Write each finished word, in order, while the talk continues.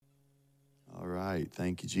right.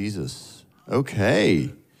 Thank you, Jesus.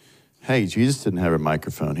 Okay. Hey, Jesus didn't have a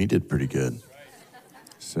microphone. He did pretty good.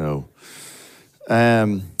 So,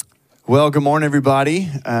 well, good morning, everybody.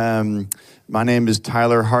 My name is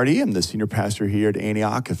Tyler Hardy. I'm the senior pastor here at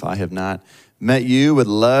Antioch. If I have not met you, would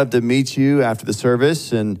love to meet you after the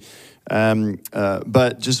service.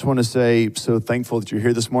 But just want to say, so thankful that you're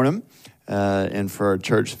here this morning. And for our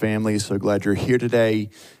church family, so glad you're here today.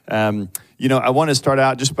 I want to start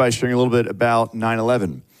out just by sharing a little bit about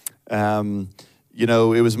 9/11.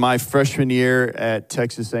 It was my freshman year at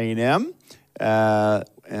Texas A&M,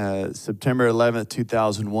 September 11th,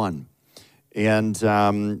 2001. And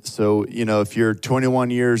if you're 21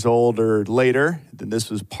 years old or later, then this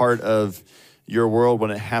was part of your world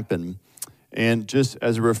when it happened. And just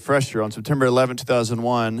as a refresher, on September 11th,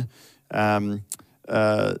 2001,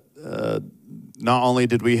 not only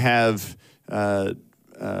did we have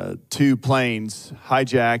two planes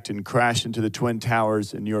hijacked and crashed into the Twin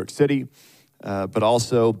Towers in New York City, but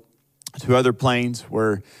also two other planes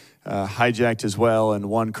were hijacked as well, and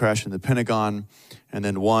one crashed in the Pentagon, and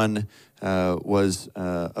then one was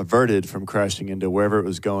averted from crashing into wherever it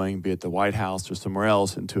was going, be it the White House or somewhere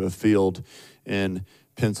else, into a field in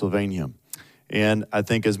Pennsylvania. And I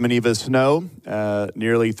think as many of us know,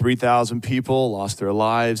 nearly 3,000 people lost their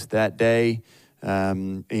lives that day.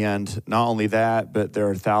 And not only that, but there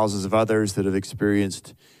are thousands of others that have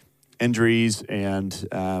experienced injuries and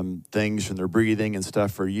things from their breathing and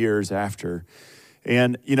stuff for years after.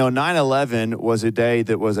 And, 9/11 was a day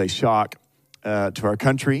that was a shock to our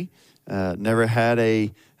country. Never had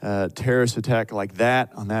a terrorist attack like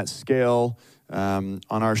that on that scale on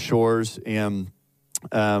our shores. And,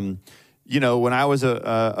 when I was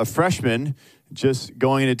a freshman, just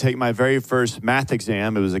going in to take my very first math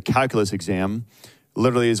exam, it was a calculus exam,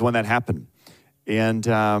 literally is when that happened. And,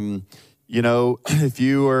 if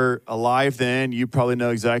you were alive then, you probably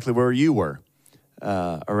know exactly where you were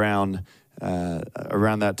around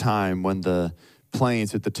that time when the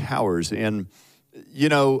planes hit the towers. And,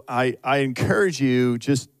 I encourage you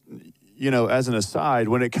just, as an aside,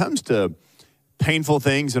 when it comes to painful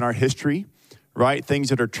things in our history, right, things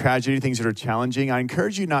that are tragedy, things that are challenging, I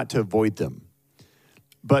encourage you not to avoid them,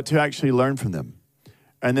 but to actually learn from them.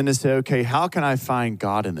 And then to say, okay, how can I find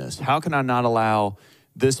God in this? How can I not allow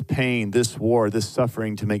this pain, this war, this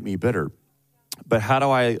suffering to make me bitter? But how do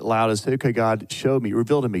I allow to say, okay, God, show me,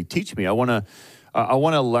 reveal to me, teach me. I want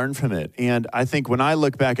to learn from it. And I think when I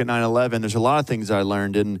look back at 9/11, there's a lot of things I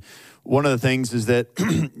learned. And one of the things is that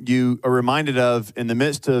you are reminded of, in the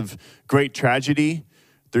midst of great tragedy,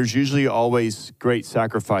 there's usually always great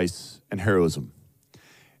sacrifice and heroism.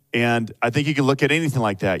 And I think you can look at anything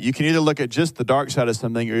like that. You can either look at just the dark side of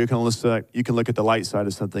something, or you can look at the light side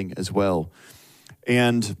of something as well.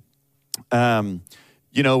 And,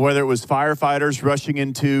 whether it was firefighters rushing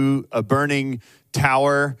into a burning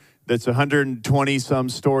tower that's 120 some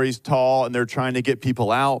stories tall and they're trying to get people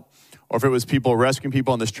out, or if it was people rescuing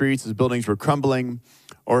people on the streets as buildings were crumbling,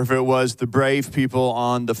 or if it was the brave people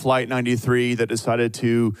on the Flight 93 that decided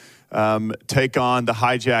to take on the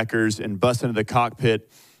hijackers and bust into the cockpit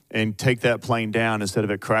and take that plane down instead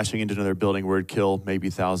of it crashing into another building where it'd kill maybe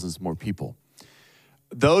thousands more people.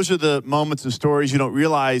 Those are the moments and stories you don't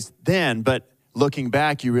realize then, but looking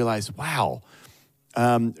back, you realize, wow,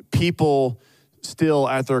 people still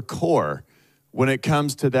at their core, when it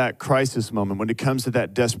comes to that crisis moment, when it comes to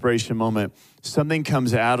that desperation moment, something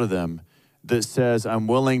comes out of them that says, I'm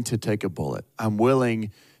willing to take a bullet. I'm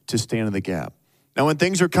willing to stand in the gap. Now, when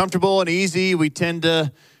things are comfortable and easy, we tend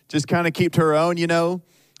to just kind of keep to our own,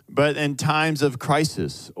 But in times of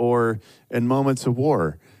crisis or in moments of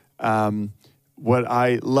war, what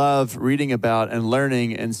I love reading about and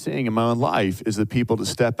learning and seeing in my own life is the people to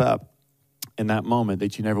step up in that moment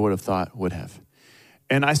that you never would have thought would have.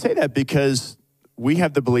 And I say that because we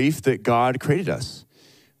have the belief that God created us.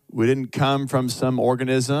 We didn't come from some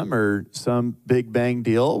organism or some big bang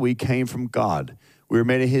deal. We came from God. We were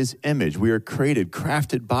made in his image. We are created,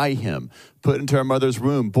 crafted by him, put into our mother's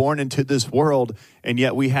womb, born into this world, and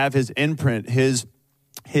yet we have his imprint,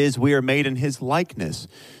 we are made in his likeness,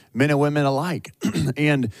 men and women alike.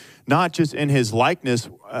 And not just in his likeness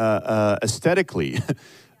aesthetically,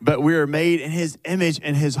 but we are made in his image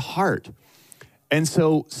and his heart. And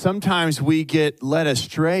so sometimes we get led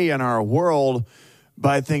astray in our world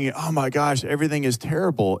by thinking, oh my gosh, everything is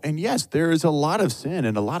terrible. And yes, there is a lot of sin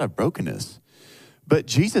and a lot of brokenness. But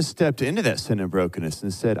Jesus stepped into that sin and brokenness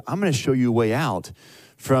and said, I'm going to show you a way out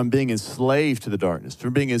from being enslaved to the darkness,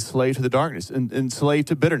 and enslaved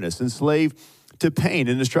to bitterness, enslaved to pain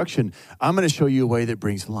and destruction. I'm going to show you a way that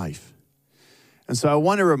brings life. And so I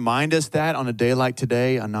want to remind us that on a day like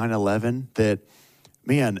today, on 9/11, that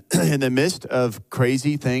man, in the midst of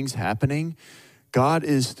crazy things happening, God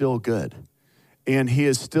is still good. And he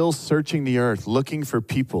is still searching the earth, looking for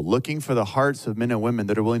people, looking for the hearts of men and women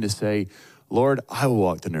that are willing to say, Lord, I will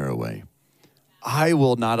walk the narrow way. I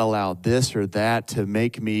will not allow this or that to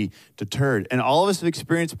make me deterred. And all of us have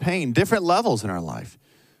experienced pain, different levels in our life.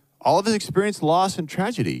 All of us experience loss and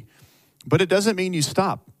tragedy. But it doesn't mean you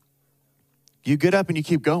stop. You get up and you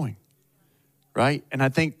keep going, right? And I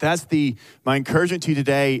think that's my encouragement to you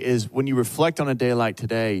today is when you reflect on a day like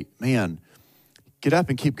today, man, get up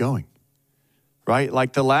and keep going, right?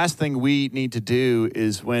 Like the last thing we need to do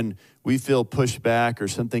is when we feel pushed back or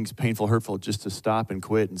something's painful, hurtful, just to stop and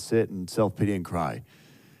quit and sit and self-pity and cry.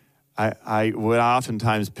 What I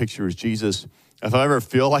oftentimes picture is Jesus. If I ever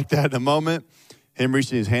feel like that in a moment, him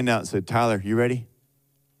reaching his hand out and said, Tyler, you ready?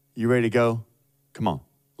 You ready to go? Come on,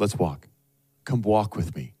 let's walk. Come walk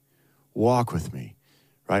with me. Walk with me,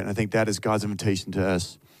 right? And I think that is God's invitation to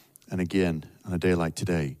us. And again, on a day like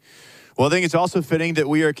today. Well, I think it's also fitting that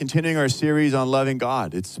we are continuing our series on loving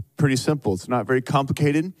God. It's pretty simple. It's not very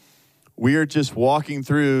complicated. We are just walking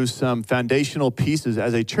through some foundational pieces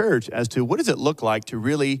as a church as to what does it look like to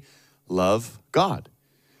really love God,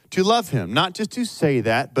 to love him, not just to say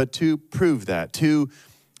that, but to prove that, to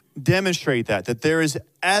demonstrate that there is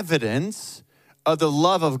evidence of the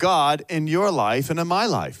love of God in your life and in my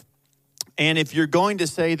life. And if you're going to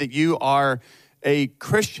say that you are a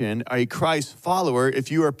Christian, a Christ follower,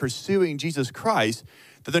 if you are pursuing Jesus Christ,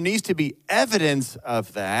 that there needs to be evidence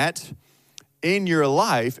of that in your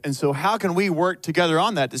life. And so how can we work together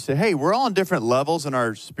on that to say, hey, we're all on different levels in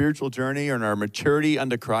our spiritual journey or in our maturity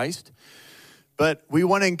unto Christ. But we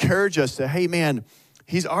want to encourage us to, hey, man,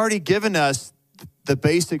 he's already given us the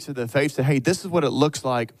basics of the faith. So, hey, this is what it looks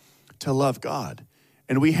like to love God.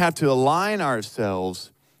 And we have to align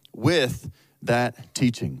ourselves with that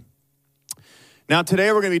teaching. Now,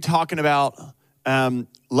 today we're going to be talking about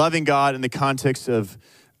loving God in the context of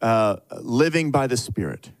living by the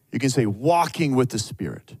Spirit. You can say walking with the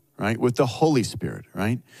Spirit, right? With the Holy Spirit,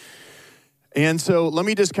 right? And so let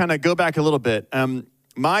me just kind of go back a little bit.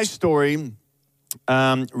 My story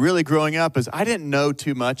really growing up is I didn't know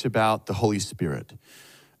too much about the Holy Spirit.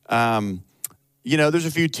 There's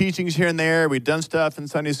a few teachings here and there. We'd done stuff in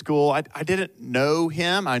Sunday school. I didn't know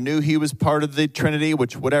him. I knew he was part of the Trinity,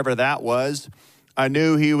 which whatever that was. I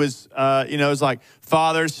knew he was, it was like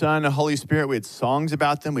Father, Son, and Holy Spirit. We had songs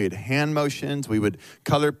about them. We had hand motions. We would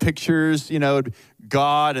color pictures,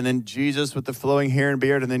 God, and then Jesus with the flowing hair and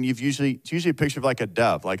beard. And then it's usually a picture of like a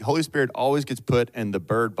dove. Like Holy Spirit always gets put in the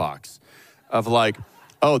bird box of like,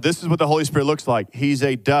 oh, this is what the Holy Spirit looks like. He's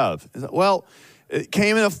a dove. Well, it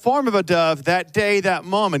came in the form of a dove that day, that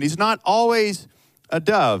moment. He's not always a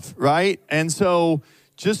dove, right? And so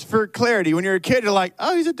just for clarity, when you're a kid, you're like,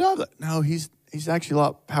 oh, he's a dove. No, he's actually a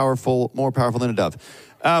lot more powerful than a dove.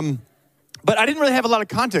 But I didn't really have a lot of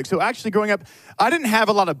context. So actually growing up, I didn't have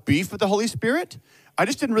a lot of beef with the Holy Spirit. I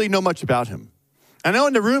just didn't really know much about him. I know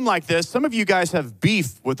in a room like this, some of you guys have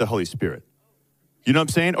beef with the Holy Spirit. You know what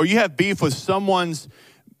I'm saying? Or you have beef with someone's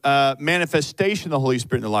manifestation of the Holy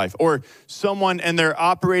Spirit in their life, or someone and they're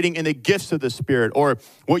operating in the gifts of the Spirit, or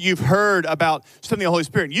what you've heard about something of the Holy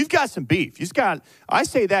Spirit. You've got some beef. I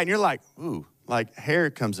say that and you're like, ooh, like hair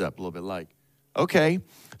comes up a little bit like, okay.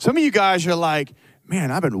 Some of you guys are like, man,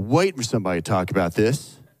 I've been waiting for somebody to talk about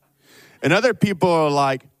this. And other people are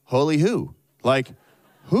like, holy who? Like,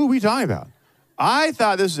 who are we talking about? I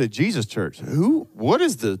thought this was a Jesus church. Who? What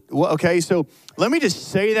is the? Well, okay, so let me just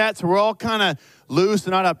say that so we're all kind of loose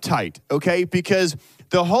and not uptight, okay? Because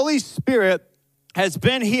the Holy Spirit has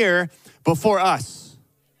been here before us,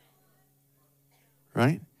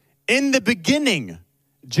 right? In the beginning,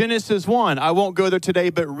 Genesis 1. I won't go there today,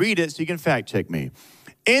 but read it so you can fact check me.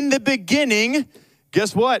 In the beginning,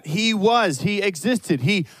 guess what? He existed.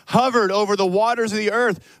 He hovered over the waters of the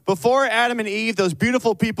earth. Before Adam and Eve, those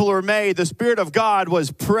beautiful people were made, the Spirit of God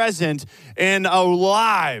was present and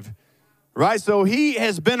alive, right? So he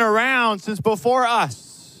has been around since before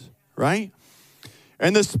us, right?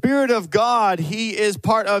 And the Spirit of God, he is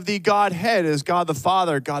part of the Godhead, is God the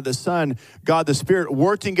Father, God the Son, God the Spirit,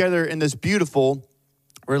 working together in this beautiful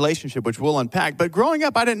relationship, which we'll unpack. But growing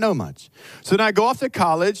up, I didn't know much. So then I go off to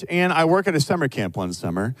college, and I work at a summer camp one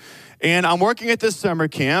summer. And I'm working at this summer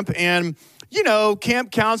camp, and,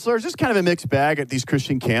 camp counselors, just kind of a mixed bag at these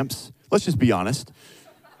Christian camps. Let's just be honest.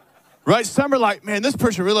 Right? Some are like, man, this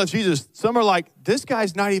person really loves Jesus. Some are like, this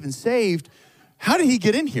guy's not even saved. How did he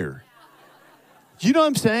get in here? You know what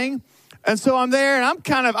I'm saying? And so I'm there, and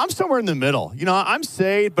I'm somewhere in the middle. I'm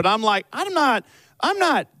saved, but I'm like, I'm not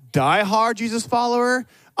diehard Jesus follower.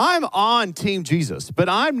 I'm on Team Jesus, but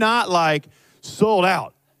I'm not like sold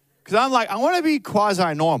out. Because I'm like, I want to be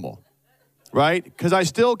quasi-normal, right? Because I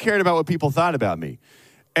still cared about what people thought about me.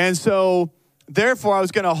 And so, therefore, I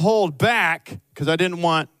was going to hold back because I didn't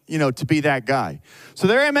want, to be that guy. So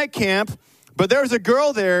there I am at camp, but there was a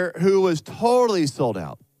girl there who was totally sold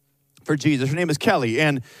out for Jesus. Her name is Kelly.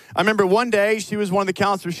 And I remember one day, she was one of the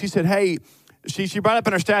counselors. She said, hey, she brought up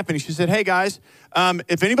in our staff meeting, she said, hey, guys,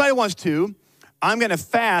 if anybody wants to, I'm going to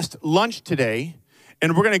fast lunch today,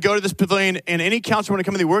 and we're going to go to this pavilion, and any counselor want to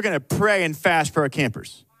come with me, we're going to pray and fast for our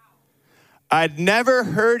campers. I'd never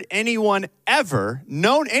heard anyone ever,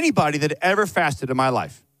 known anybody that ever fasted in my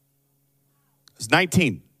life. I was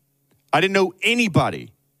 19. I didn't know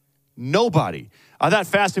anybody, nobody. I thought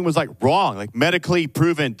fasting was like wrong, like medically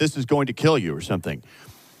proven this is going to kill you or something.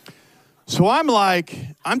 So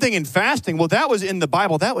I'm thinking fasting, well, that was in the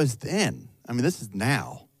Bible. That was then. I mean, this is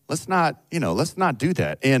now. Let's not do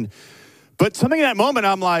that. But something in that moment,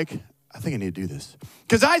 I'm like, I think I need to do this.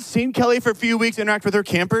 Because I'd seen Kelly for a few weeks interact with her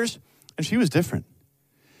campers, and she was different.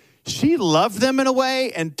 She loved them in a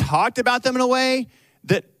way and talked about them in a way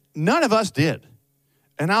that none of us did.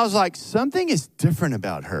 And I was like, something is different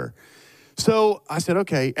about her. So I said,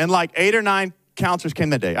 okay. And like 8 or 9 counselors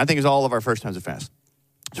came that day. I think it was all of our first times of fast.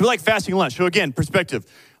 So we're like fasting lunch. So again, perspective,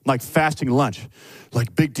 I'm like fasting lunch,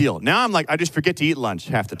 like big deal. Now I'm like, I just forget to eat lunch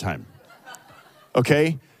half the time.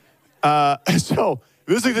 Okay? So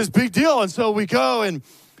it was like this big deal. And so we go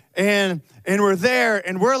and we're there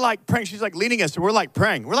and we're like praying. She's like leading us and we're like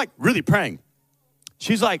praying. We're like really praying.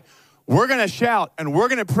 She's like, we're going to shout and we're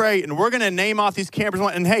going to pray and we're going to name off these campers.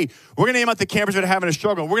 And hey, we're going to name out the campers that are having a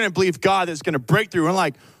struggle. We're going to believe God that's going to break through. And I'm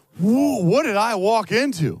like, whoa, what did I walk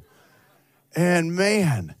into? And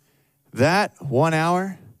man, that 1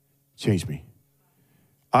 hour changed me.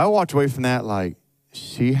 I walked away from that like,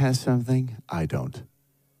 she has something I don't.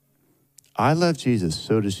 I love Jesus,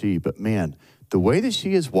 so does she. But man, the way that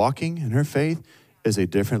she is walking in her faith is a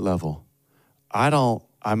different level.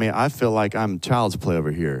 I feel like I'm child's play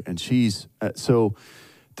over here. And she's, so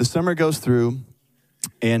the summer goes through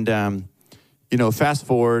and, fast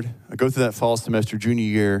forward, I go through that fall semester, junior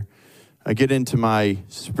year. I get into my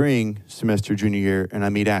spring semester, junior year, and I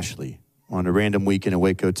meet Ashley on a random weekend in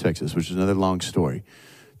Waco, Texas, which is another long story.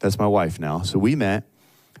 That's my wife now. So we met,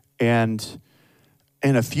 and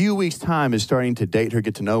in a few weeks' time is starting to date her,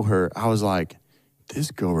 get to know her. I was like,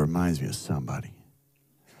 this girl reminds me of somebody.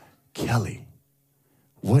 Kelly.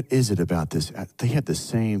 What is it about this? They have the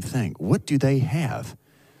same thing. What do they have?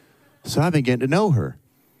 So I began to know her.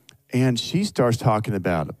 And she starts talking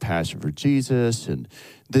about a passion for Jesus and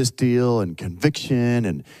this deal and conviction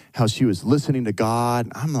and how she was listening to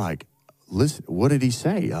God. I'm like, listen, what did he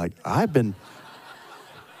say? Like,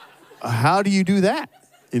 how do you do that?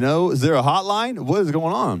 Is there a hotline? What is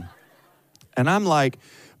going on? And I'm like,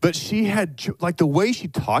 but she had, like the way she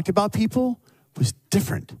talked about people was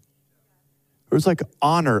different. There was like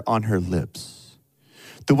honor on her lips.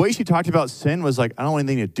 The way she talked about sin was like, I don't want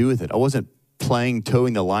anything to do with it. I wasn't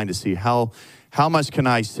towing the line to see how much can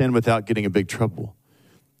I sin without getting in big trouble.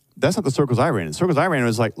 That's not the circles I ran in. The circles I ran in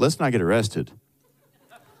was like, let's not get arrested.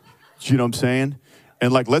 You know what I'm saying?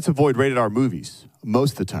 And like, let's avoid rated R movies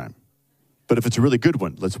most of the time. But if it's a really good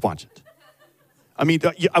one, let's watch it. I mean,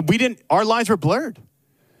 our lines were blurred.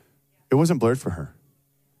 It wasn't blurred for her.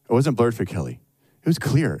 It wasn't blurred for Kelly. It was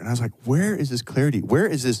clear. And I was like, where is this clarity? Where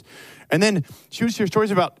is this? And then she would share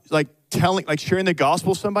stories about sharing the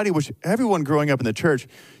gospel with somebody, which everyone growing up in the church,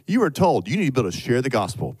 you were told you need to be able to share the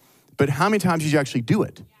gospel. But how many times did you actually do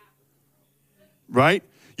it? Right?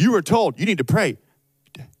 You were told you need to pray.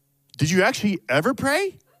 Did you actually ever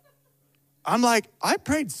pray? I'm like, I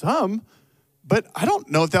prayed some, but I don't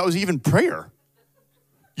know if that was even prayer.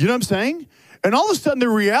 You know what I'm saying? And all of a sudden the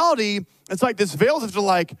reality, it's like this veil is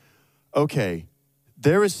like, okay,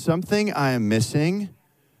 there is something I am missing.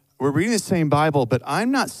 We're reading the same Bible, but I'm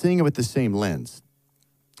not seeing it with the same lens.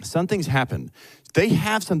 Something's happened. They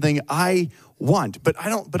have something I want, but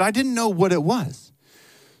I didn't know what it was.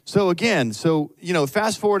 So again,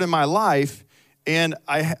 fast forward in my life, and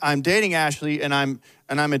I'm dating Ashley, and I'm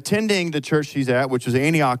attending the church she's at, which is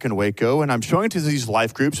Antioch in Waco, and I'm showing to these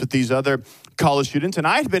life groups with these other college students, and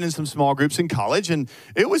I had been in some small groups in college, and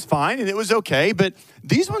it was fine, and it was okay, but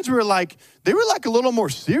these ones were like, they were like a little more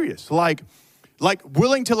serious, like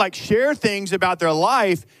willing to like share things about their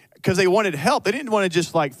life because they wanted help. They didn't want to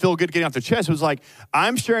just like feel good getting off their chest. It was like,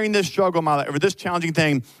 I'm sharing this struggle in my life, or this challenging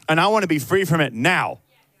thing, and I want to be free from it now.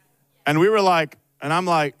 And we were like, and I'm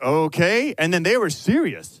like, okay. And then they were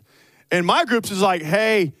serious. And my groups is like,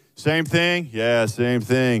 hey, same thing? Yeah, same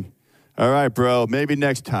thing. All right, bro, maybe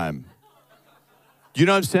next time. You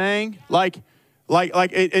know what I'm saying?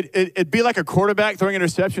 It'd be like a quarterback throwing an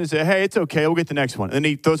interception and say, hey, it's okay, we'll get the next one. And then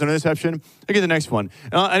he throws an interception, I get the next one.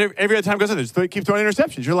 And every other time goes on, just keep throwing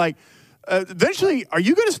interceptions. You're like, eventually, are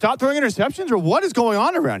you going to stop throwing interceptions, or what is going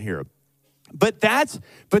on around here? But that's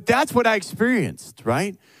what I experienced,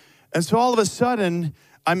 right? And so all of a sudden,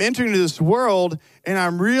 I'm entering into this world, and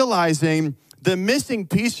I'm realizing the missing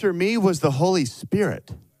piece for me was the Holy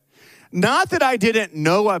Spirit. Not that I didn't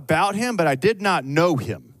know about him, but I did not know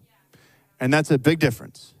him. And that's a big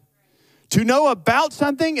difference. To know about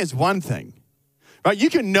something is one thing, right? You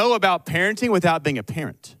can know about parenting without being a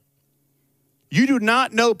parent. You do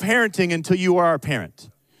not know parenting until you are a parent,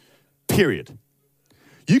 period.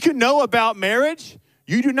 You can know about marriage.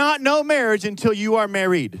 You do not know marriage until you are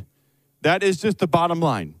married. That is just the bottom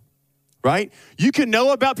line, right? You can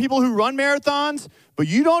know about people who run marathons, but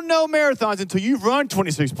you don't know marathons until you've run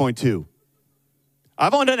 26.2.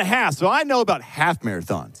 I've only done a half, so I know about half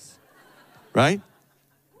marathons, right?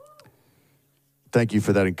 Thank you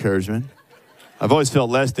for that encouragement. I've always felt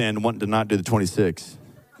less than wanting to not do the 26,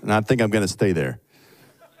 and I think I'm going to stay there.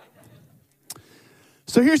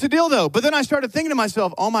 So here's the deal, though. But then I started thinking to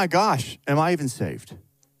myself, oh, my gosh, am I even saved?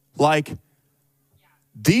 Like,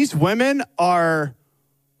 these women are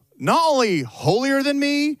not only holier than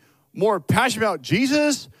me, more passionate about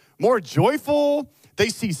Jesus, more joyful. They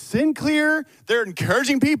see sin clear. They're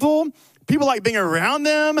encouraging people. People like being around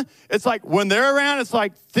them. It's like when they're around, it's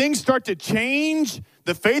like things start to change.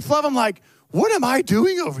 The faith level, I'm like, what am I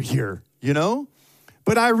doing over here? You know?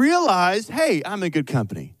 But I realized, hey, I'm in good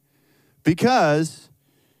company. Because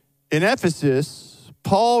in Ephesus,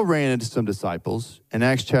 Paul ran into some disciples in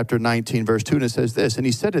Acts chapter 19, verse 2, and it says this, and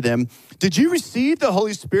he said to them, did you receive the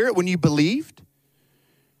Holy Spirit when you believed?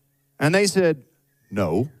 And they said,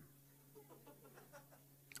 no.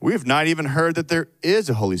 We have not even heard that there is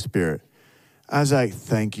a Holy Spirit. I was like,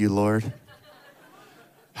 thank you, Lord.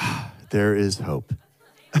 There is hope.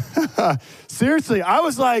 Seriously, I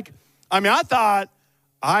was like, I thought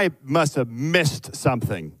I must have missed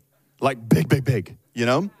something, like big, you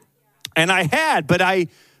know? And I had, but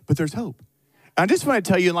there's hope. I just want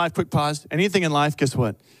to tell you in life, quick pause, anything in life, guess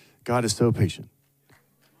what? God is so patient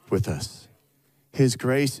with us. His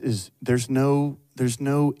grace is, there's no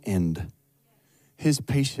end. His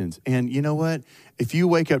patience. And you know what? If you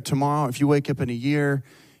wake up tomorrow, if you wake up in a year,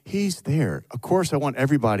 he's there. Of course, I want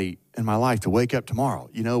everybody in my life to wake up tomorrow,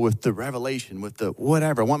 you know, with the revelation, with the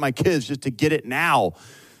whatever. I want my kids just to get it now.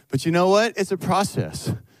 But you know what? It's a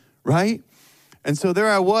process, right? And so there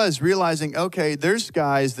I was realizing, okay, there's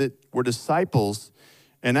guys that were disciples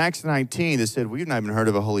in Acts 19 that said, we've not even heard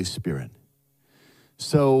of a Holy Spirit.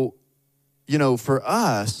 So, you know, for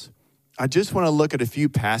us, I just want to look at a few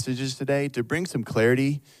passages today to bring some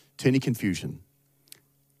clarity to any confusion.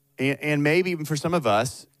 And maybe even for some of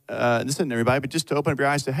us, this isn't everybody, but just to open up your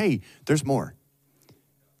eyes to, hey, there's more.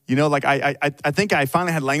 You know, like I think I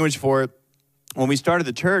finally had language for it when we started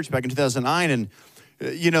the church back in 2009, and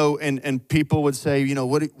you know, and people would say, you know,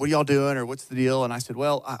 what are y'all doing, or what's the deal? And I said,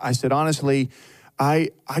 well, I said, honestly, I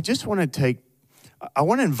just want to I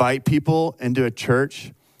want to invite people into a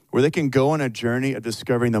church where they can go on a journey of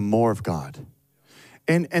discovering the more of God.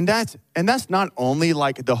 And that's not only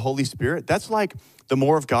like the Holy Spirit, that's like the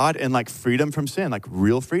more of God and like freedom from sin, like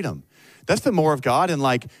real freedom. That's the more of God in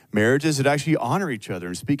like marriages that actually honor each other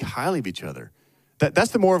and speak highly of each other.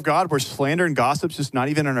 That's the more of God where slander and gossip's just not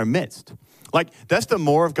even in our midst. Like, that's the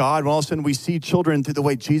more of God when all of a sudden we see children through the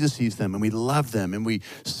way Jesus sees them, and we love them, and we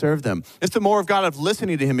serve them. It's the more of God of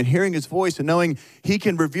listening to him and hearing his voice and knowing he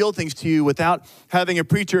can reveal things to you without having a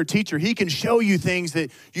preacher or teacher. He can show you things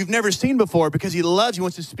that you've never seen before because he loves you,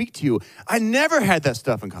 wants to speak to you. I never had that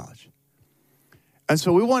stuff in college. And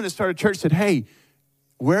so we wanted to start a church that said, hey,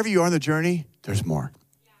 wherever you are on the journey, there's more.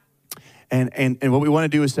 Yeah. And what we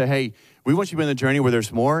want to do is say, hey, we want you to be on the journey where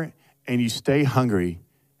there's more, and you stay hungry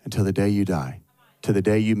until the day you die, till the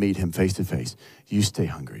day you meet him face to face. You stay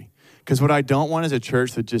hungry. Because what I don't want is a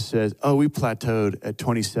church that just says, oh, we plateaued at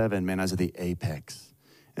 27, man, I was at the apex.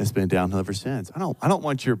 And it's been downhill ever since. I don't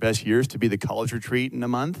want your best years to be the college retreat in a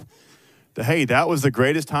month. Hey, that was the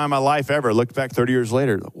greatest time of my life ever. Looked back 30 years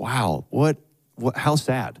later. Wow, what how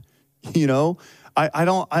sad. You know? I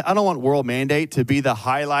don't want World Mandate to be the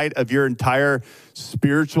highlight of your entire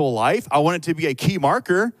spiritual life. I want it to be a key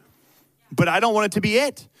marker, but I don't want it to be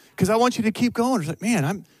it. Because I want you to keep going. It's like,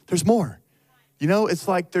 man, there's more. You know, it's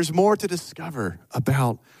like there's more to discover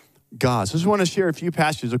about God. So I just want to share a few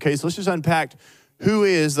passages, okay? So let's just unpack who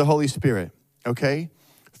is the Holy Spirit, okay?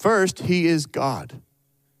 First, he is God.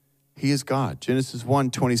 He is God. Genesis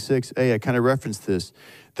 1:26a, I kind of referenced this.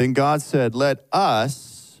 Then God said, let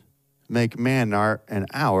us make man in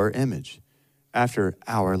our image, after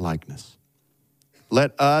our likeness.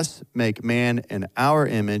 Let us make man in our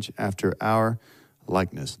image, after our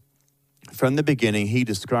likeness. From the beginning, he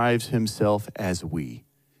describes himself as we,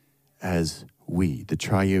 the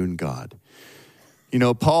triune God. You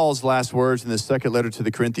know, Paul's last words in the second letter to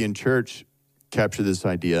the Corinthian church capture this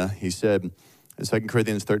idea. He said in 2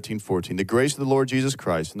 Corinthians 13:14, the grace of the Lord Jesus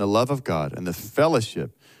Christ and the love of God and the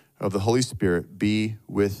fellowship of the Holy Spirit be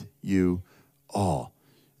with you all.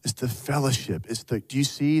 It's the fellowship. Do you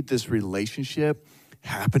see this relationship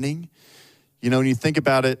happening? You know, when you think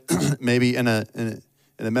about it, maybe in a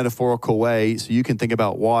metaphorical way, so you can think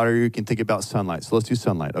about water, you can think about sunlight. So let's do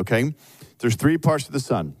sunlight, okay? There's three parts of the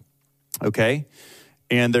sun, okay?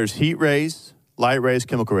 And there's heat rays, light rays,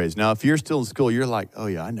 chemical rays. Now, if you're still in school, you're like, oh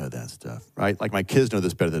yeah, I know that stuff, right? Like my kids know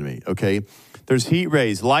this better than me, okay? There's heat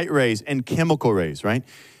rays, light rays, and chemical rays, right?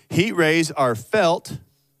 Heat rays are felt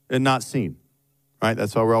and not seen, right?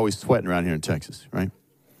 That's why we're always sweating around here in Texas, right?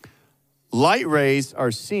 Light rays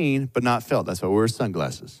are seen but not felt. That's why we wear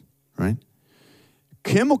sunglasses, right?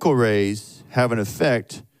 Chemical rays have an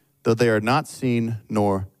effect, though they are not seen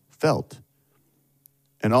nor felt.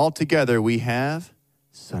 And altogether, we have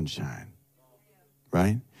sunshine,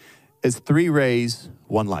 right? It's 3 rays,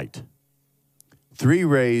 1 light. 3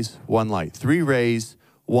 rays, 1 light. 3 rays,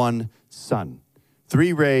 1 sun.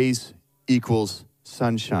 3 rays equals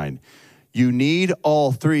sunshine. You need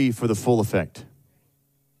all 3 for the full effect.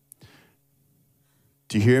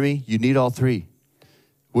 Do you hear me? You need all 3,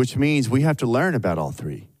 which means we have to learn about all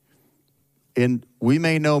 3. And we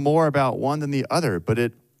may know more about one than the other, but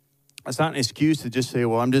it's not an excuse to just say,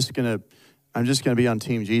 well, I'm just gonna be on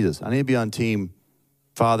team Jesus. I need to be on team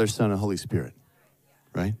Father, Son, and Holy Spirit,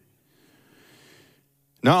 right?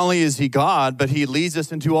 Not only is he God, but he leads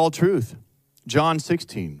us into all truth. John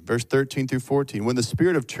 16, verse 13 through 14. When the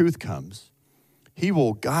Spirit of truth comes, he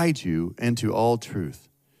will guide you into all truth.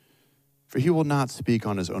 For he will not speak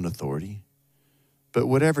on his own authority, but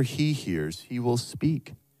whatever he hears, he will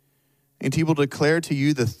speak. And he will declare to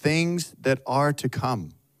you the things that are to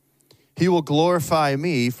come. He will glorify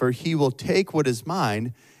me, for he will take what is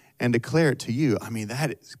mine and declare it to you. I mean,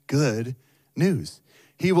 that is good news.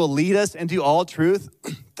 He will lead us into all truth.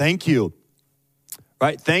 Thank you.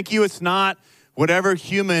 Right? Thank you. It's not whatever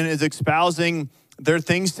human is espousing their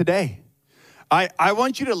things today. I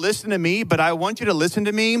want you to listen to me, but I want you to listen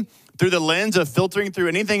to me through the lens of filtering through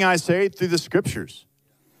anything I say through the scriptures.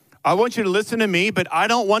 I want you to listen to me, but I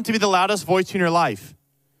don't want to be the loudest voice in your life.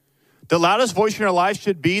 The loudest voice in your life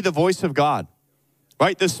should be the voice of God,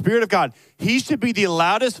 right? The Spirit of God. He should be the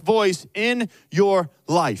loudest voice in your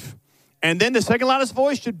life. And then the second loudest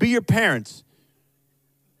voice should be your parents.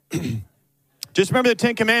 Just remember the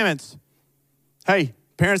 10 Commandments. Hey,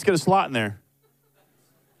 parents get a slot in there,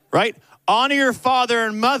 right? Honor your father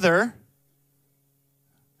and mother.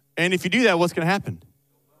 And if you do that, what's going to happen?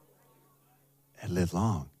 And live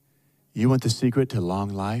long. You want the secret to long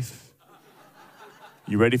life?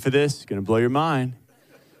 You ready for this? It's going to blow your mind.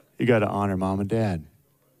 You got to honor mom and dad.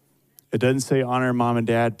 It doesn't say honor mom and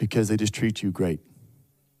dad because they just treat you great.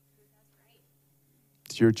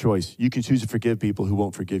 It's your choice. You can choose to forgive people who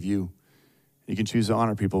won't forgive you. You can choose to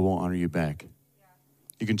honor people who won't honor you back.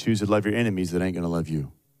 You can choose to love your enemies that ain't going to love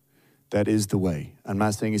you. That is the way. I'm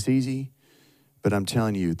not saying it's easy, but I'm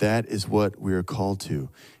telling you, that is what we are called to.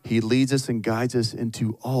 He leads us and guides us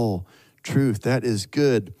into all truth. That is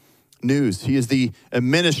good news. He is the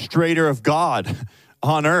administrator of God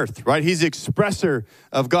on earth, right? He's the expresser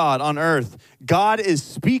of God on earth. God is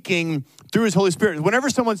speaking through his Holy Spirit. Whenever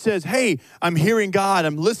someone says, hey, I'm hearing God,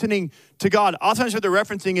 I'm listening to God, oftentimes what they're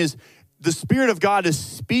referencing is the Spirit of God is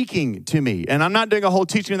speaking to me. And I'm not doing a whole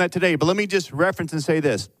teaching on that today, but let me just reference and say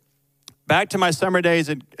this. Back to my summer days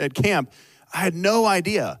at camp, I had no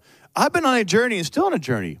idea. I've been on a journey and still on a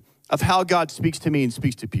journey of how God speaks to me and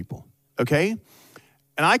speaks to people, okay?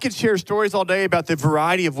 And I could share stories all day about the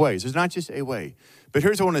variety of ways. There's not just a way. But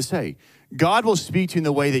here's what I want to say. God will speak to you in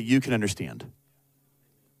the way that you can understand.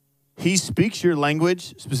 He speaks your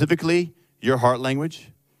language, specifically your heart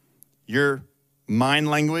language, your mind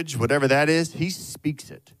language, whatever that is. He speaks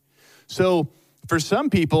it. So for some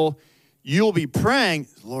people, you'll be praying,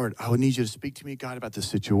 Lord, I would need you to speak to me, God, about this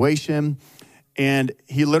situation. And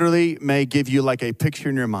he literally may give you like a picture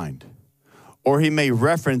in your mind. Or he may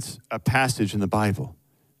reference a passage in the Bible,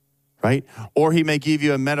 right? Or he may give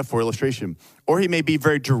you a metaphor, illustration. Or he may be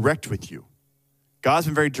very direct with you. God's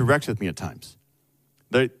been very direct with me at times.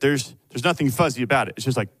 There's nothing fuzzy about it. It's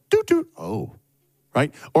just like, doot, oh,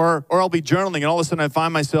 right? Or I'll be journaling and all of a sudden I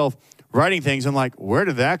find myself writing things. I'm like, where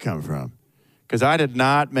did that come from? Because I did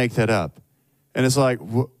not make that up. And it's like,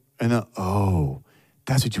 And then, oh,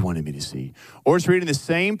 that's what you wanted me to see. Or it's reading the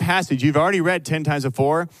same passage you've already read 10 times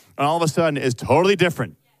before, and all of a sudden it's totally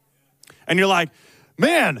different. And you're like,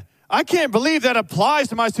 man, I can't believe that applies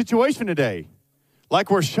to my situation today. Like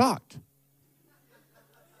we're shocked.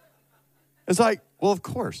 It's like, well, of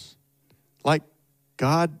course. Like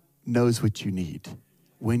God knows what you need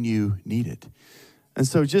when you need it. And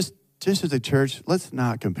so just as a church, let's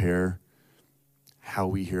not compare how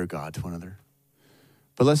we hear God to one another.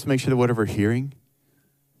 But let's make sure that whatever we're hearing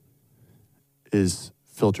is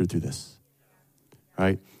filtered through this,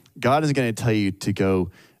 right? God isn't going to tell you to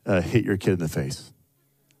go hit your kid in the face.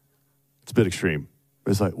 It's a bit extreme.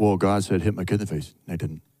 It's like, well, God said hit my kid in the face. No, I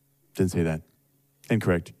didn't. Didn't say that.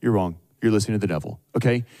 Incorrect. You're wrong. You're listening to the devil,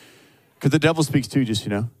 okay? Because the devil speaks too, just,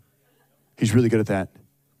 He's really good at that.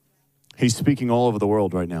 He's speaking all over the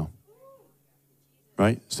world right now,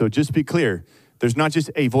 right? So just be clear. There's not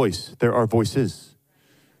just a voice. There are voices.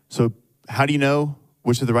 So how do you know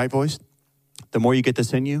which is the right voice? The more you get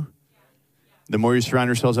this in you, the more you surround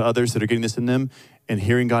yourselves with others that are getting this in them and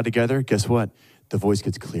hearing God together, guess what? The voice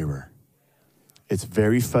gets clearer. It's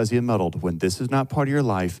very fuzzy and muddled when this is not part of your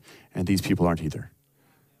life and these people aren't either.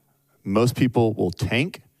 Most people will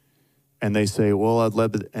tank and they say, well, I'd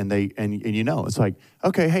love it. And it's like,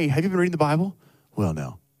 okay, hey, have you been reading the Bible? Well,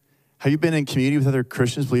 no. Have you been in community with other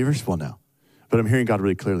Christians, believers? Well, no. But I'm hearing God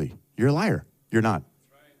really clearly. You're a liar. You're not.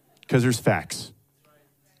 Because there's facts.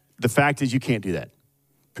 The fact is you can't do that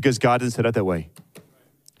because God didn't set up that way.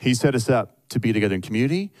 He set us up to be together in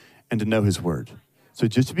community and to know his word. So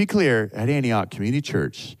just to be clear, at Antioch Community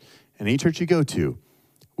Church, and any church you go to,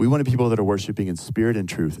 we want to be people that are worshiping in spirit and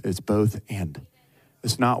truth. It's both and.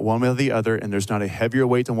 It's not one way or the other, and there's not a heavier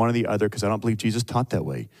weight than one or the other because I don't believe Jesus taught that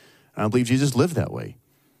way. I don't believe Jesus lived that way.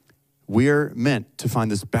 We're meant to find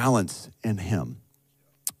this balance in him.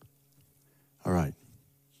 All right.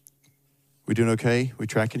 We doing okay? We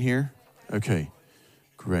tracking here? Okay,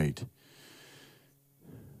 great.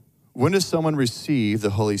 When does someone receive the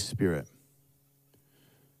Holy Spirit?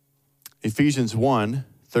 Ephesians 1,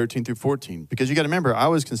 13 through 14. Because you got to remember, I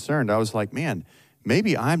was concerned. I was like, man,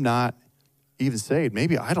 maybe I'm not even saved.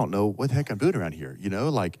 Maybe I don't know what the heck I'm doing around here.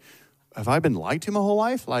 Like, have I been lied to my whole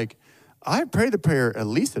life? Like, I prayed the prayer at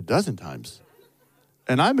least a dozen times.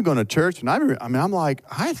 And I've been going to church, and I'm like,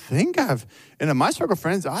 I think and in my circle of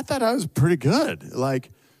friends, I thought I was pretty good.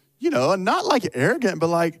 Like, not like arrogant, but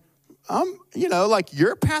like, like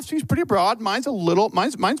your path seems pretty broad. Mine's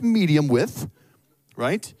medium width,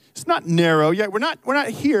 right? It's not narrow yet. We're not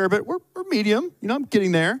here, but we're medium. I'm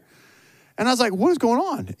getting there. And I was like, what is going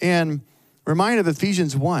on? And reminded of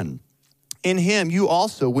Ephesians 1. In him, you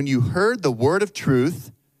also, when you heard the word of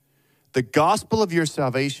truth, the gospel of your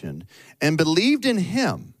salvation, and believed in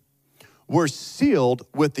him, were sealed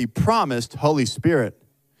with the promised Holy Spirit,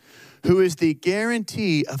 who is the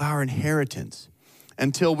guarantee of our inheritance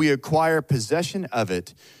until we acquire possession of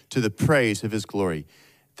it to the praise of his glory.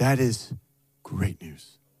 That is great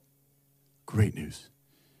news. Great news.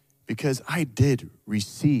 Because I did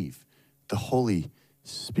receive the Holy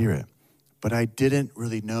Spirit, but I didn't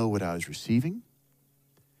really know what I was receiving,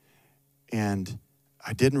 and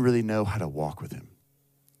I didn't really know how to walk with him.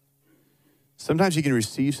 Sometimes you can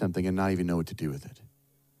receive something and not even know what to do with it,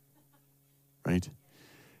 right?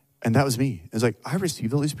 And that was me. It was like, I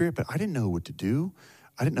received the Holy Spirit, but I didn't know what to do.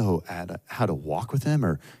 I didn't know how to walk with him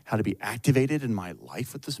or how to be activated in my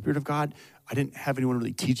life with the Spirit of God. I didn't have anyone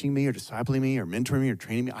really teaching me or discipling me or mentoring me or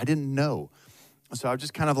training me. I didn't know. So I was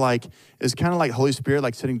just kind of like, it's kind of like Holy Spirit,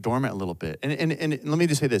 like sitting dormant a little bit. And let me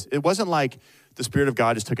just say this. It wasn't like the Spirit of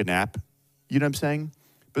God just took a nap. You know what I'm saying?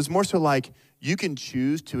 But it's more so like you can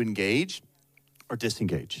choose to engage or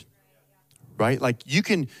disengage, right? Like you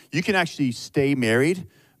can actually stay married,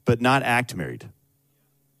 but not act married,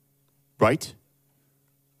 right?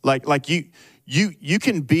 Like you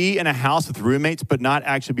can be in a house with roommates, but not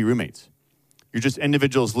actually be roommates. You're just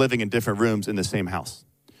individuals living in different rooms in the same house.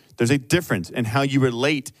 There's a difference in how you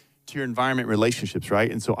relate to your environment relationships,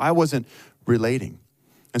 right? And so I wasn't relating.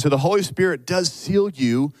 And so the Holy Spirit does seal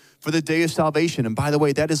you for the day of salvation. And by the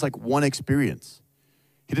way, that is like one experience.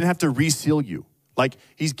 He didn't have to reseal you. Like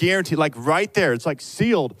he's guaranteed, like right there, it's like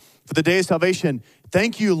sealed for the day of salvation.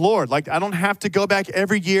 Thank you, Lord. Like I don't have to go back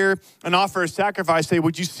every year and offer a sacrifice, say,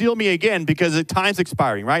 would you seal me again? Because the time's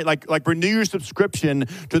expiring, right? Like renew your subscription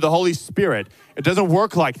to the Holy Spirit. It doesn't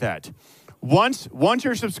work like that. Once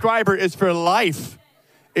your subscriber is for life,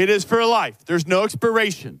 it is for life. There's no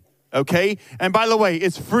expiration, okay? And by the way,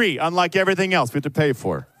 it's free, unlike everything else we have to pay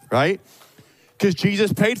for, right? Because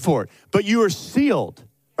Jesus paid for it. But you are sealed,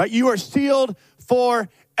 right? You are sealed for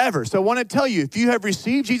ever. So I want to tell you, if you have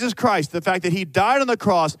received Jesus Christ, the fact that he died on the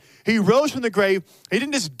cross, he rose from the grave, he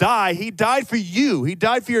didn't just die, he died for you. He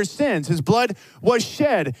died for your sins. His blood was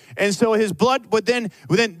shed. And so his blood would then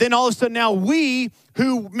all of a sudden now we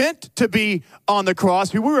who meant to be on the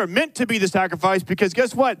cross, who we were meant to be the sacrifice, because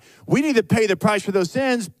guess what? We need to pay the price for those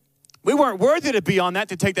sins. We weren't worthy to be on that,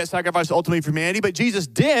 to take that sacrifice ultimately for humanity, but Jesus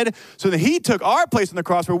did, so that he took our place on the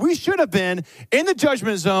cross where we should have been in the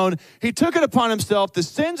judgment zone. He took it upon himself, the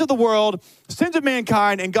sins of the world, the sins of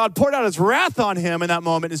mankind, and God poured out his wrath on him in that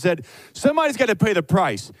moment and said, somebody's got to pay the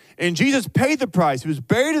price. And Jesus paid the price. He was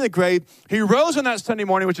buried in the grave. He rose on that Sunday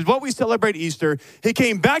morning, which is what we celebrate Easter. He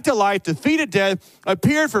came back to life, defeated death,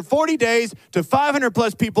 appeared for 40 days to 500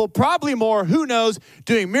 plus people, probably more, who knows,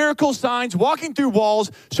 doing miracle signs, walking through walls,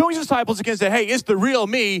 showing his disciples again, say, hey, it's the real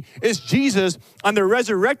me, it's Jesus, I'm the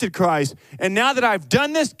resurrected Christ. And now that I've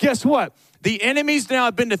done this, guess what? The enemies now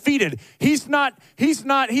have been defeated. He has not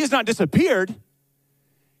disappeared.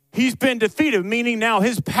 He's been defeated, meaning now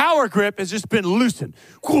his power grip has just been loosened.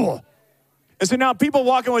 Cool. And so now people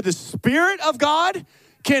walking with the Spirit of God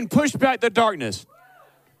can push back the darkness.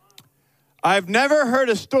 I've never heard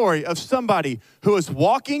a story of somebody who is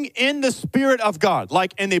walking in the Spirit of God,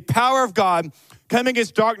 like in the power of God, coming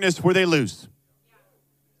against darkness where they lose.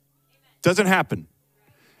 Doesn't happen.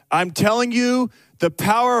 I'm telling you, the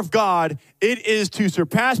power of God, it is to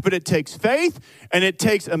surpass, but it takes faith, and it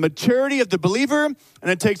takes a maturity of the believer,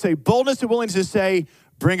 and it takes a boldness and willingness to say,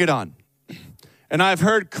 bring it on. And I've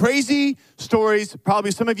heard crazy stories,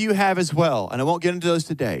 probably some of you have as well, and I won't get into those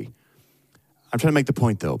today. I'm trying to make the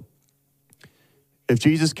point, though. If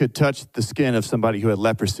Jesus could touch the skin of somebody who had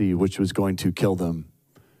leprosy, which was going to kill them,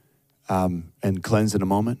 and cleanse in a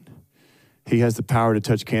moment, he has the power to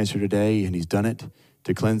touch cancer today, and he's done it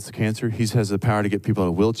to cleanse the cancer. He has the power to get people out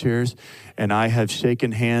of wheelchairs. And I have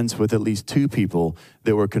shaken hands with at least 2 people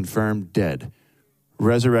that were confirmed dead,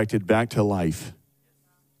 resurrected back to life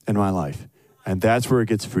in my life. And that's where it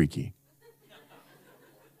gets freaky.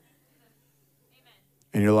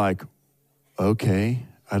 And you're like, okay,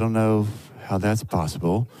 I don't know how that's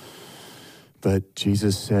possible. But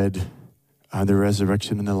Jesus said, I'm the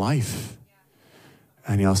resurrection and the life.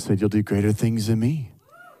 And he also said, you'll do greater things than me.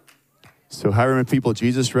 So however many people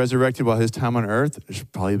Jesus resurrected while his time on earth, there's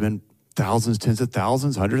probably been thousands, tens of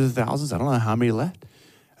thousands, hundreds of thousands. I don't know how many left.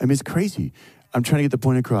 I mean, it's crazy. I'm trying to get the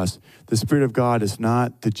point across. The Spirit of God is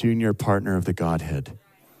not the junior partner of the Godhead.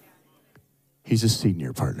 He's a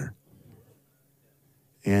senior partner.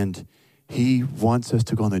 And he wants us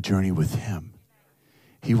to go on the journey with him.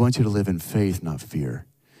 He wants you to live in faith, not fear.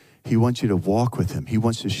 He wants you to walk with him. He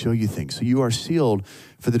wants to show you things. So you are sealed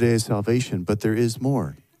for the day of salvation, but there is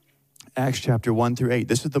more. Acts chapter 1-8.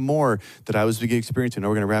 This is the more that I was beginning experiencing. We're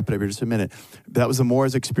going to wrap it up here in just a minute. That was the more I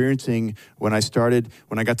was experiencing when I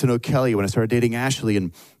got to know Kelly, when I started dating Ashley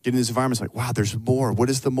and getting this environment. It's like, wow, there's more. What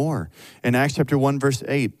is the more? In Acts chapter 1, verse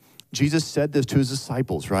 8, Jesus said this to his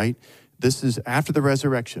disciples, right? This is after the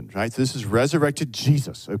resurrection, right? So this is resurrected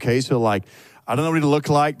Jesus, okay? So like, I don't know what he looked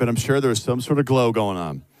like, but I'm sure there was some sort of glow going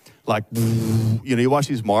on. Like, you know, you watch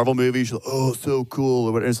these Marvel movies, you're like, oh, so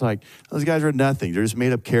cool. It's like, those guys are nothing. They're just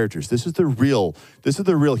made up characters. This is the real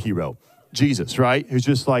hero, Jesus, right? Who's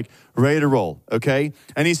just like ready to roll, okay?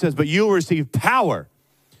 And he says, but you will receive power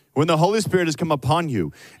when the Holy Spirit has come upon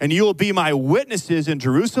you, and you will be my witnesses in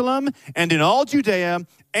Jerusalem and in all Judea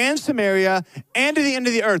and Samaria and to the end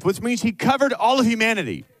of the earth, which means he covered all of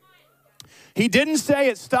humanity. He didn't say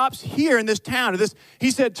it stops here in this town.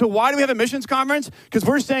 He said, so why do we have a missions conference? Because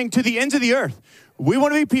we're saying to the ends of the earth. We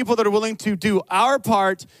want to be people that are willing to do our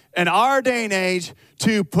part in our day and age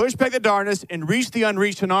to push back the darkness and reach the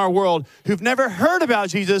unreached in our world who've never heard about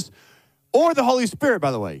Jesus or the Holy Spirit,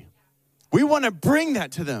 by the way. We want to bring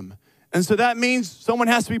that to them. And so that means someone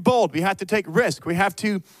has to be bold. We have to take risk. We have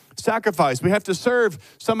to sacrifice. We have to serve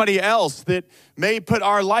somebody else that may put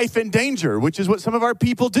our life in danger, which is what some of our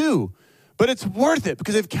people do. But it's worth it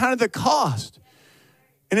because they've counted the cost.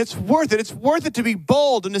 And it's worth it. It's worth it to be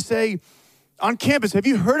bold and to say on campus, have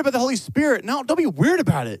you heard about the Holy Spirit? No, don't be weird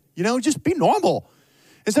about it. You know, just be normal.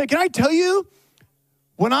 It's like, can I tell you,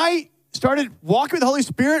 when I started walking with the Holy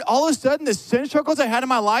Spirit, all of a sudden the sin struggles I had in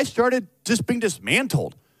my life started just being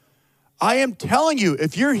dismantled. I am telling you,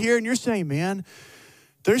 if you're here and you're saying, man,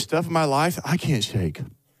 there's stuff in my life I can't shake.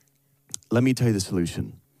 Let me tell you the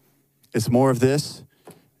solution. It's more of this.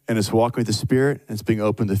 And it's walking with the Spirit, and it's being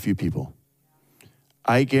open to a few people.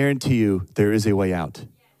 I guarantee you there is a way out.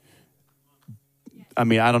 I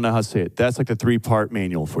mean, I don't know how to say it. That's like the 3-part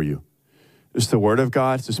manual for you. It's the Word of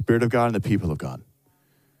God, it's the Spirit of God, and the people of God.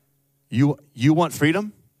 You want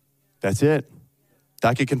freedom? That's it.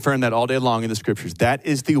 I could confirm that all day long in the scriptures. That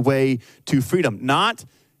is the way to freedom, not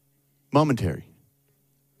momentary,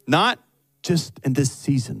 not just in this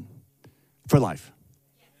season, for life.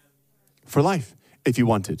 For life, if you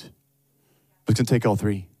want it. But it's going to take all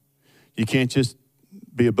three. You can't just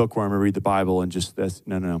be a bookworm or read the Bible and just,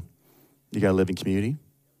 no. You got to live in community.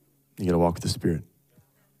 You got to walk with the Spirit.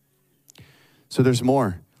 So there's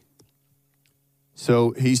more.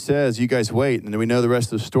 So he says, you guys wait. And then we know the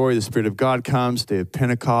rest of the story. The Spirit of God comes, day of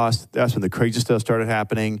Pentecost. That's when the crazy stuff started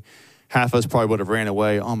happening. Half of us probably would have ran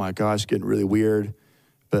away. Oh my gosh, getting really weird.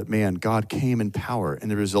 But man, God came in power. And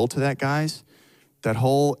the result of that, guys, that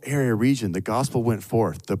whole area region, the gospel went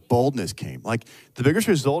forth. The boldness came. Like the biggest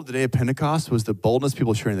result of the day of Pentecost was the boldness,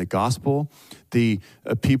 people sharing the gospel, the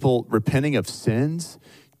people repenting of sins,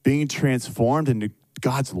 being transformed into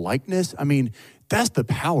God's likeness. I mean, that's the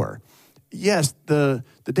power. Yes, the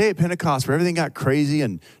day of Pentecost where everything got crazy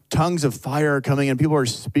and tongues of fire are coming and people are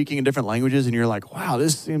speaking in different languages and you're like, wow,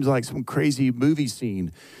 this seems like some crazy movie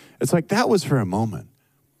scene. It's like that was for a moment.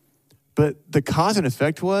 But the cause and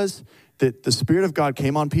effect was that the Spirit of God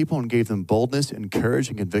came on people and gave them boldness and courage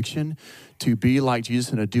and conviction to be like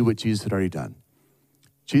Jesus and to do what Jesus had already done.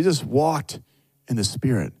 Jesus walked in the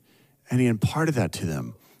Spirit and he imparted that to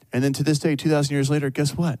them. And then to this day, 2,000 years later,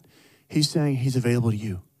 guess what? He's saying he's available to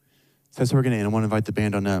you. So that's where we're going to end. I want to invite the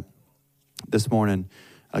band on up this morning.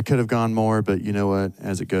 I could have gone more, but you know what?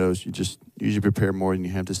 As it goes, you just usually prepare more than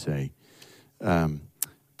you have to say.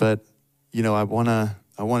 But, you know, I want to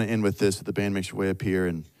end with this. The band makes your way up here.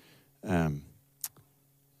 And,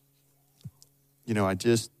 you know, I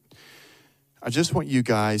just want you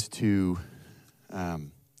guys to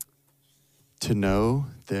know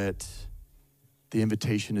that the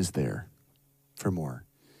invitation is there for more.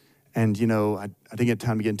 And, you know, I didn't get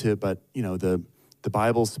time to get into it, but, you know, the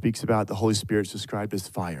Bible speaks about the Holy Spirit's described as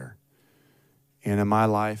fire. And in my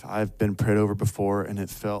life, I've been prayed over before, and it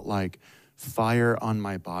felt like fire on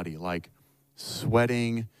my body, like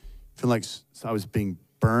sweating, feeling like I was being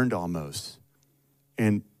burned almost.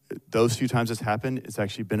 And those few times it's happened, it's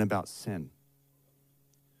actually been about sin.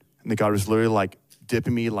 And that God was literally like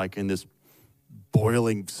dipping me like in this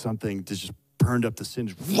boiling something that just burned up the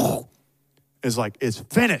sin. It's like, it's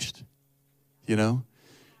finished, you know?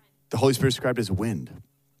 The Holy Spirit described as wind.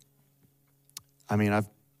 I mean, I've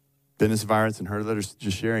been in this environment and heard others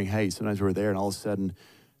just sharing, hey, sometimes we're there and all of a sudden,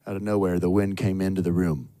 out of nowhere, the wind came into the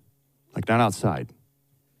room. Like, not outside.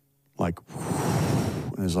 Like,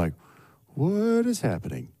 and it's like, what is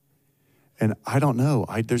happening? And I don't know.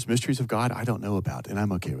 There's mysteries of God I don't know about, and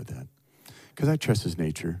I'm okay with that because I trust his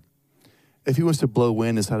nature. If he wants to blow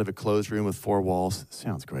wind inside of a closed room with four walls,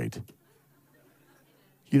 sounds great.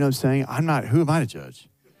 You know what I'm saying? Who am I to judge?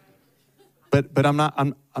 But I'm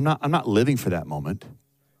not living for that moment.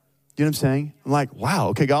 You know what I'm saying? I'm like, wow,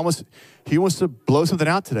 okay, he wants to blow something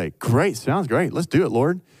out today. Great, sounds great. Let's do it,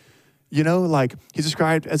 Lord. You know, like he's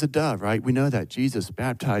described as a dove, right? We know that Jesus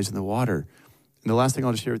baptized in the water. And the last thing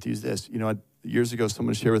I'll just share with you is this. You know, years ago,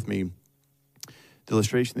 someone shared with me the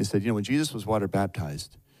illustration. They said, you know, when Jesus was water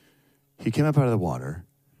baptized, he came up out of the water,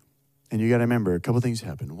 and you got to remember, a couple of things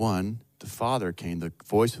happened. One, the Father came, the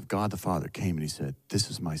voice of God the Father came, and he said, this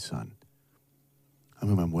is my Son, on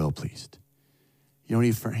whom I'm well pleased. You know,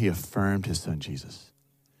 he affirmed his Son, Jesus.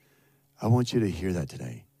 I want you to hear that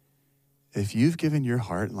today. If you've given your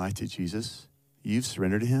heart and life to Jesus, you've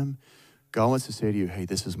surrendered to him, God wants to say to you, hey,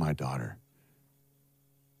 this is my daughter.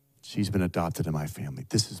 She's been adopted in my family.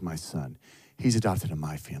 This is my son. He's adopted in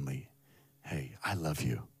my family. Hey, I love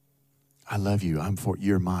you. I love you.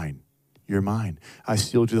 You're mine. You're mine. I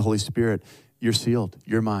sealed you with the Holy Spirit. You're sealed.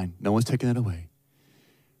 You're mine. No one's taking that away.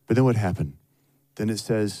 But then what happened? Then it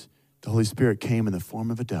says the Holy Spirit came in the form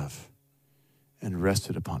of a dove and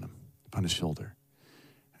rested upon him, upon his shoulder.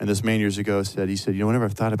 And this man years ago said, you know, whenever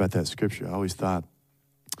I've thought about that scripture, I always thought,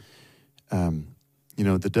 you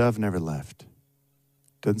know, the dove never left.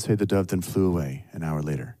 Doesn't say the dove then flew away an hour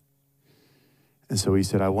later. And so he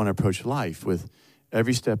said, I want to approach life with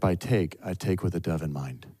every step I take with a dove in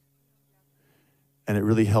mind. And it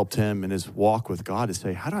really helped him in his walk with God to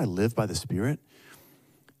say, how do I live by the Spirit?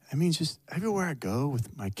 I mean, just everywhere I go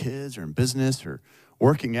with my kids or in business or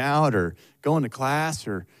working out or going to class,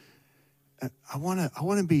 or I want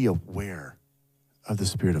to be aware of the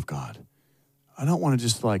Spirit of God. I don't want to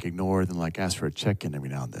just like ignore it and like ask for a check-in every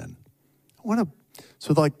now and then.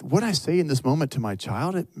 So like what I say in this moment to my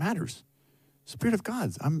child, it matters. Spirit of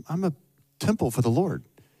God, I'm a temple for the Lord,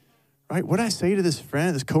 right? What I say to this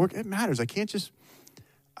friend, this coworker, it matters.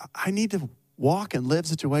 I need to walk and live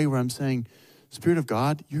such a way where I'm saying, Spirit of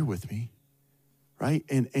God, you're with me, right?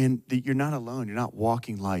 And that you're not alone. You're not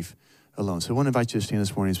walking life alone. So I want to invite you to stand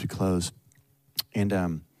this morning as we close. And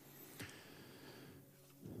I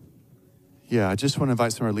just want to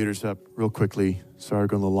invite some of our leaders up real quickly. Sorry, we're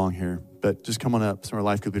going a little long here, but just come on up, some of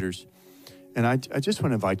our life group leaders. And I just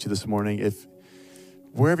want to invite you this morning, if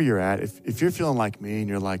wherever you're at, if you're feeling like me and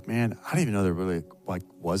you're like, man, I didn't even know there really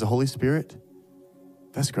was a Holy Spirit,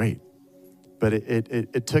 that's great. But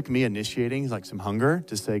it took me initiating some hunger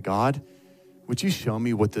to say, God, would you show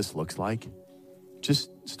me what this looks like?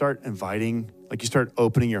 Just start inviting, you start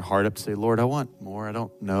opening your heart up to say, Lord, I want more. I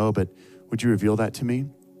don't know, but would you reveal that to me?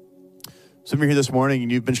 Some of you are here this morning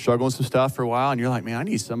and you've been struggling with some stuff for a while and you're like, man, I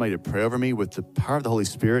need somebody to pray over me with the power of the Holy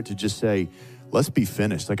Spirit to just say, let's be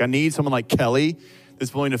finished. I need someone like Kelly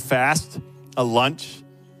that's willing to fast a lunch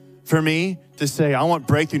for me to say, I want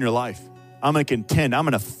breakthrough in your life. I'm going to contend. I'm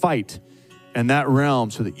going to fight in that realm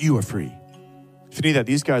so that you are free. If you need that,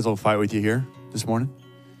 these guys will fight with you here this morning.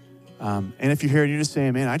 And if you're here and you're just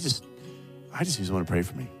saying, man, I just need someone to pray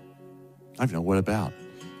for me. I don't know what about.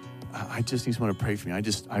 I just need someone to pray for me.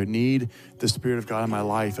 I need the Spirit of God in my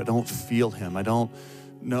life. I don't feel him. I don't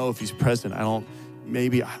know if he's present. I don't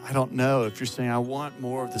know. If you're saying, I want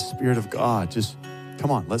more of the Spirit of God, just come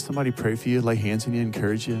on, let somebody pray for you, lay hands on you,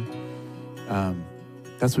 encourage you.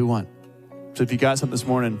 That's what we want. So if you got something this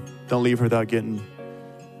morning, don't leave without getting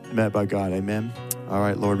met by God. Amen. All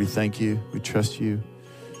right, Lord, we thank you. We trust you.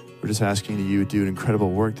 We're just asking that you would do an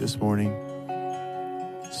incredible work this morning.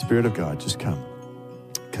 Spirit of God, just come.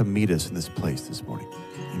 Come meet us in this place this morning.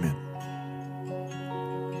 Amen.